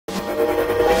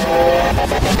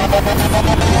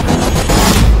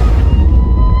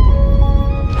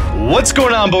What's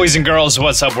going on, boys and girls?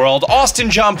 What's up, world?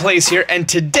 Austin John Plays here, and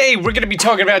today we're going to be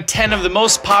talking about 10 of the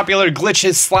most popular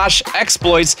glitches /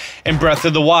 exploits in Breath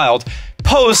of the Wild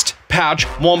post patch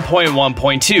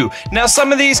 1.1.2. Now,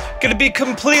 some of these going to be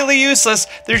completely useless.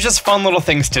 They're just fun little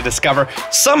things to discover.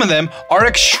 Some of them are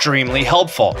extremely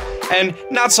helpful, and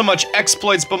not so much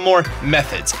exploits, but more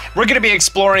methods. We're going to be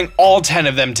exploring all 10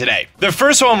 of them today. The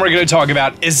first one we're going to talk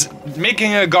about is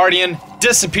making a guardian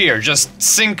disappear. Just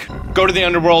sink, go to the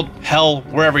underworld, hell,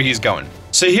 wherever he's going.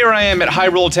 So here I am at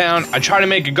Hyrule Town. I try to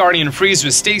make a guardian freeze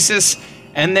with stasis,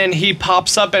 and then he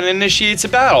pops up and initiates a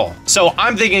battle. So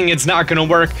I'm thinking it's not gonna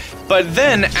work, but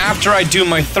then after I do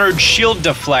my third shield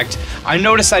deflect, I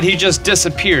notice that he just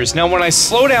disappears. Now when I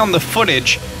slow down the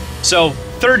footage, so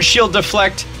third shield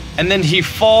deflect, and then he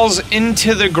falls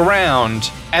into the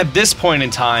ground at this point in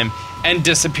time and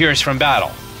disappears from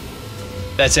battle.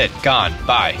 That's it, gone,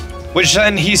 bye. Which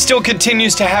then he still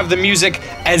continues to have the music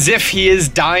as if he is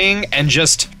dying and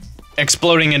just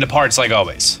exploding into parts like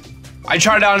always. I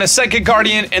tried out a second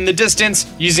guardian in the distance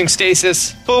using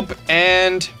stasis, boop,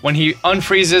 and when he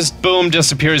unfreezes, boom,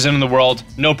 disappears into the world,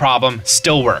 no problem,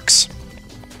 still works.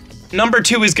 Number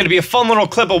 2 is going to be a fun little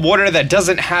clip of water that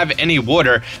doesn't have any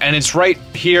water, and it's right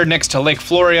here next to Lake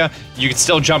Floria. You can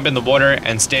still jump in the water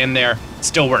and stand there,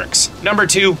 still works. Number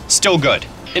 2, still good.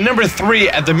 In number 3,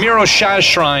 at the Miro Shaz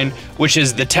Shrine, which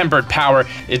is the tempered power,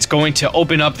 it's going to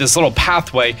open up this little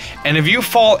pathway, and if you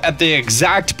fall at the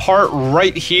exact part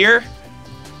right here,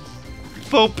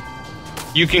 boop,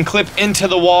 you can clip into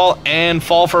the wall and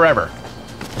fall forever.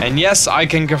 And yes, I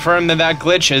can confirm that that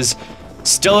glitch is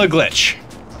still a glitch.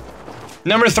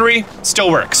 Number 3,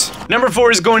 still works. Number 4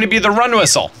 is going to be the run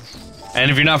whistle. And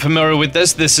if you're not familiar with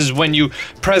this, this is when you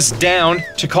press down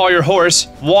to call your horse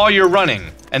while you're running.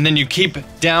 And then you keep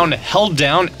down, held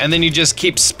down, and then you just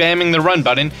keep spamming the run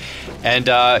button, and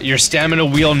your stamina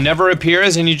wheel never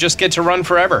appears, and you just get to run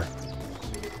forever.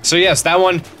 So yes, that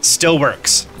one still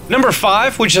works. Number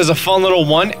 5, which is a fun little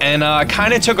one, and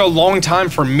kind of took a long time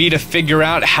for me to figure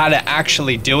out how to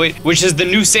actually do it, which is the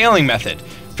new sailing method.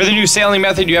 For the new sailing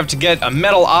method, you have to get a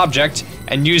metal object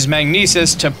and use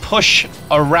magnesis to push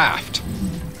a raft.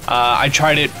 I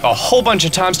tried it a whole bunch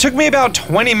of times. Took me about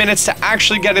 20 minutes to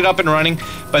actually get it up and running,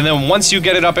 but then once you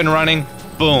get it up and running,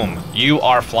 boom, you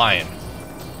are flying.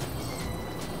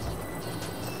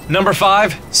 Number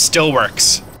 5, still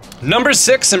works. Number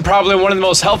 6, and probably one of the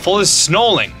most helpful, is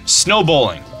snowballing.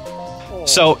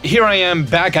 So here I am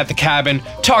back at the cabin,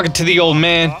 talking to the old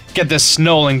man, get this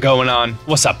snowing going on.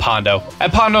 What's up, Pondo?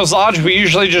 At Pondo's Lodge, we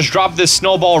usually just drop this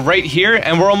snowball right here,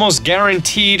 and we're almost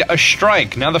guaranteed a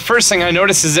strike. Now, the first thing I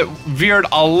noticed is it veered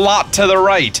a lot to the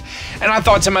right. And I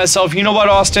thought to myself, you know what,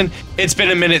 Austin? It's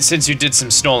been a minute since you did some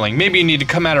snowing. Maybe you need to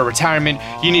come out of retirement.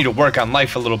 You need to work on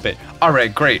life a little bit. All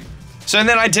right, great. So and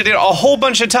then I did it a whole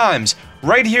bunch of times.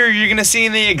 Right here, you're gonna see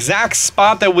in the exact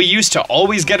spot that we used to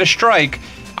always get a strike,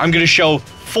 I'm gonna show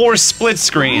 4 split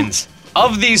screens.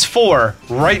 Of these 4,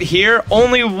 right here,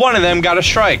 only one of them got a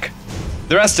strike.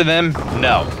 The rest of them,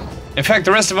 no. In fact,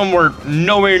 the rest of them were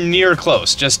nowhere near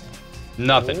close, just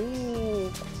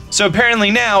nothing. So apparently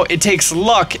now, it takes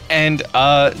luck and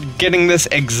getting this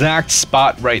exact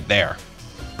spot right there.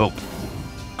 Boom.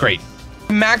 Great.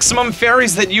 Maximum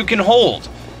fairies that you can hold.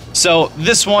 So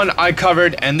this one I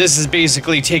covered, and this is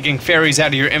basically taking fairies out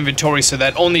of your inventory so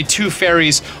that only 2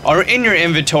 fairies are in your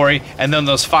inventory, and then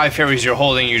those 5 fairies you're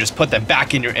holding, you just put them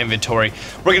back in your inventory.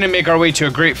 We're gonna make our way to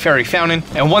a great fairy fountain,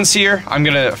 and once here, I'm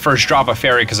gonna first drop a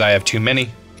fairy because I have too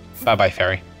many. Bye-bye,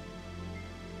 fairy.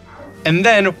 And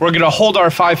then we're gonna hold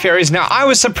our 5 fairies. Now, I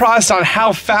was surprised on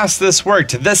how fast this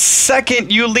worked. The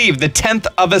second you leave, the 10th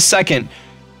of a second,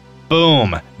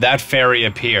 boom, that fairy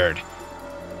appeared.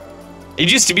 It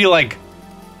used to be like,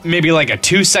 maybe like a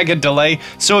 2-second delay,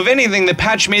 so if anything, the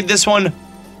patch made this one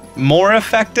more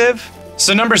effective.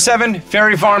 So number 7,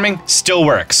 fairy farming, still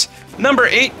works. Number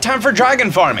 8, time for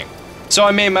dragon farming. So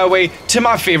I made my way to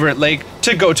my favorite lake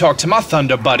to go talk to my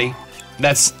thunder buddy.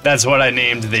 That's what I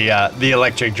named the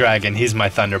electric dragon. He's my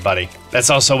thunder buddy. That's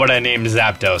also what I named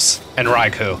Zapdos, and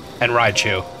Raikou, and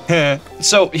Raichu.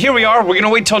 So here we are, we're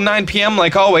gonna wait till 9 PM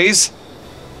like always.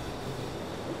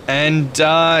 And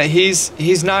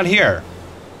he's not here.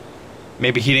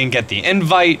 Maybe he didn't get the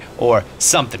invite, or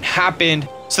something happened.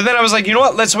 So then I was like, you know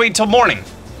what, let's wait till morning.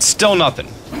 Still nothing.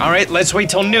 Alright, let's wait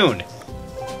till noon.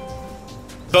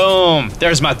 Boom,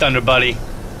 there's my thunder buddy.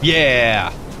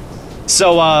 Yeah.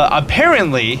 So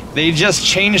apparently, they just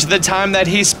changed the time that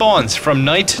he spawns from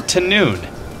night to noon.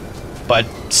 But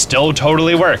still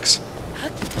totally works.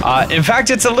 In fact,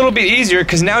 it's a little bit easier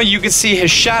because now you can see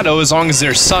his shadow as long as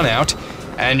there's sun out.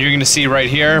 And you're gonna see right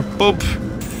here, boop,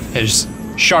 his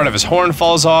shard of his horn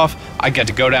falls off. I get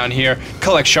to go down here,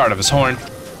 collect shard of his horn,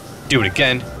 do it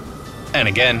again, and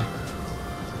again,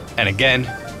 and again.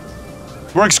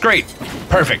 Works great.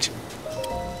 Perfect.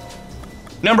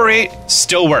 Number 8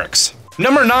 still works.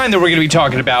 Number 9 that we're going to be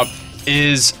talking about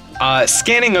is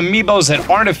scanning amiibos that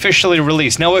aren't officially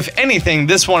released. Now, if anything,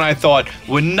 this one I thought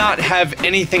would not have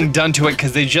anything done to it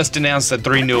because they just announced the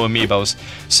 3 new amiibos.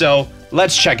 So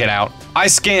let's check it out. I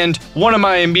scanned one of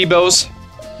my amiibos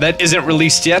that isn't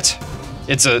released yet.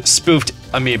 It's a spoofed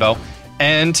amiibo.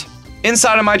 And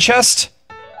inside of my chest,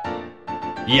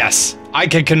 yes, I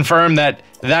can confirm that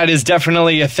that is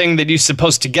definitely a thing that you're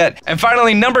supposed to get. And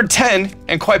finally, number 10,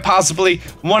 and quite possibly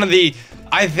one of the,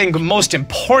 I think, most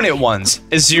important ones,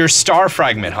 is your star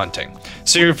fragment hunting.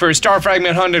 So for star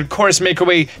fragment hunting, of course, make your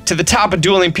way to the top of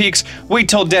Dueling Peaks, wait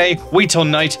till day, wait till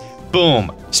night,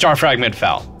 boom, star fragment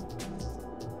fell.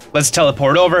 Let's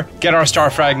teleport over, get our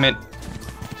star fragment,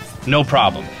 no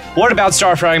problem. What about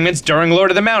star fragments during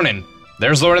Lord of the Mountain?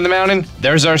 There's Lord of the Mountain,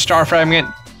 there's our star fragment,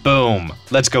 boom,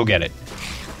 let's go get it.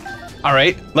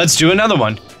 Alright, let's do another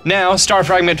one. Now, star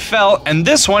fragment fell, and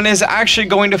this one is actually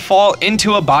going to fall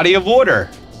into a body of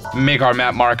water. Make our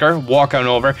map marker, walk on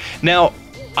over. Now,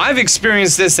 I've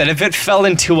experienced this, that if it fell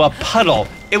into a puddle,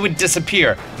 it would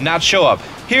disappear, not show up.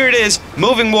 Here it is,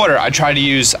 moving water. I tried to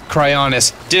use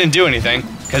Cryonis, didn't do anything,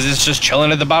 because it's just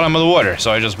chilling at the bottom of the water.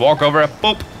 So I just walk over it,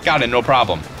 boop, got it, no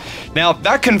problem. Now,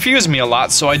 that confused me a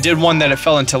lot, so I did one that it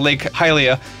fell into Lake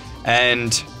Hylia,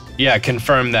 and yeah,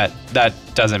 confirmed that that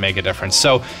doesn't make a difference.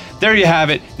 So there you have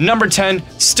it. Number 10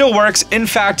 still works, in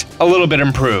fact, a little bit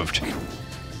improved.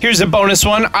 Here's a bonus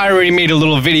one. I already made a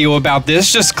little video about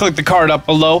this. Just click the card up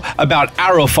below about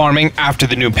arrow farming after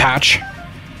the new patch.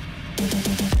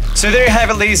 So there you have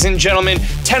it, ladies and gentlemen,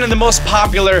 10 of the most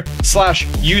popular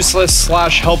 / useless /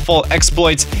 helpful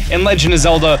exploits in Legend of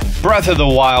Zelda Breath of the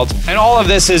Wild, and all of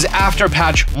this is after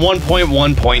patch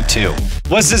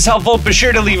 1.1.2. Was this helpful? Be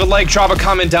sure to leave a like, drop a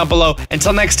comment down below.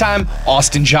 Until next time,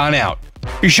 Austin John out.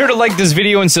 Be sure to like this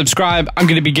video and subscribe. I'm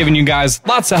going to be giving you guys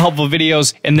lots of helpful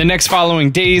videos in the next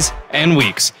following days and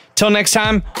weeks. Till next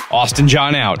time, Austin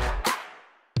John out.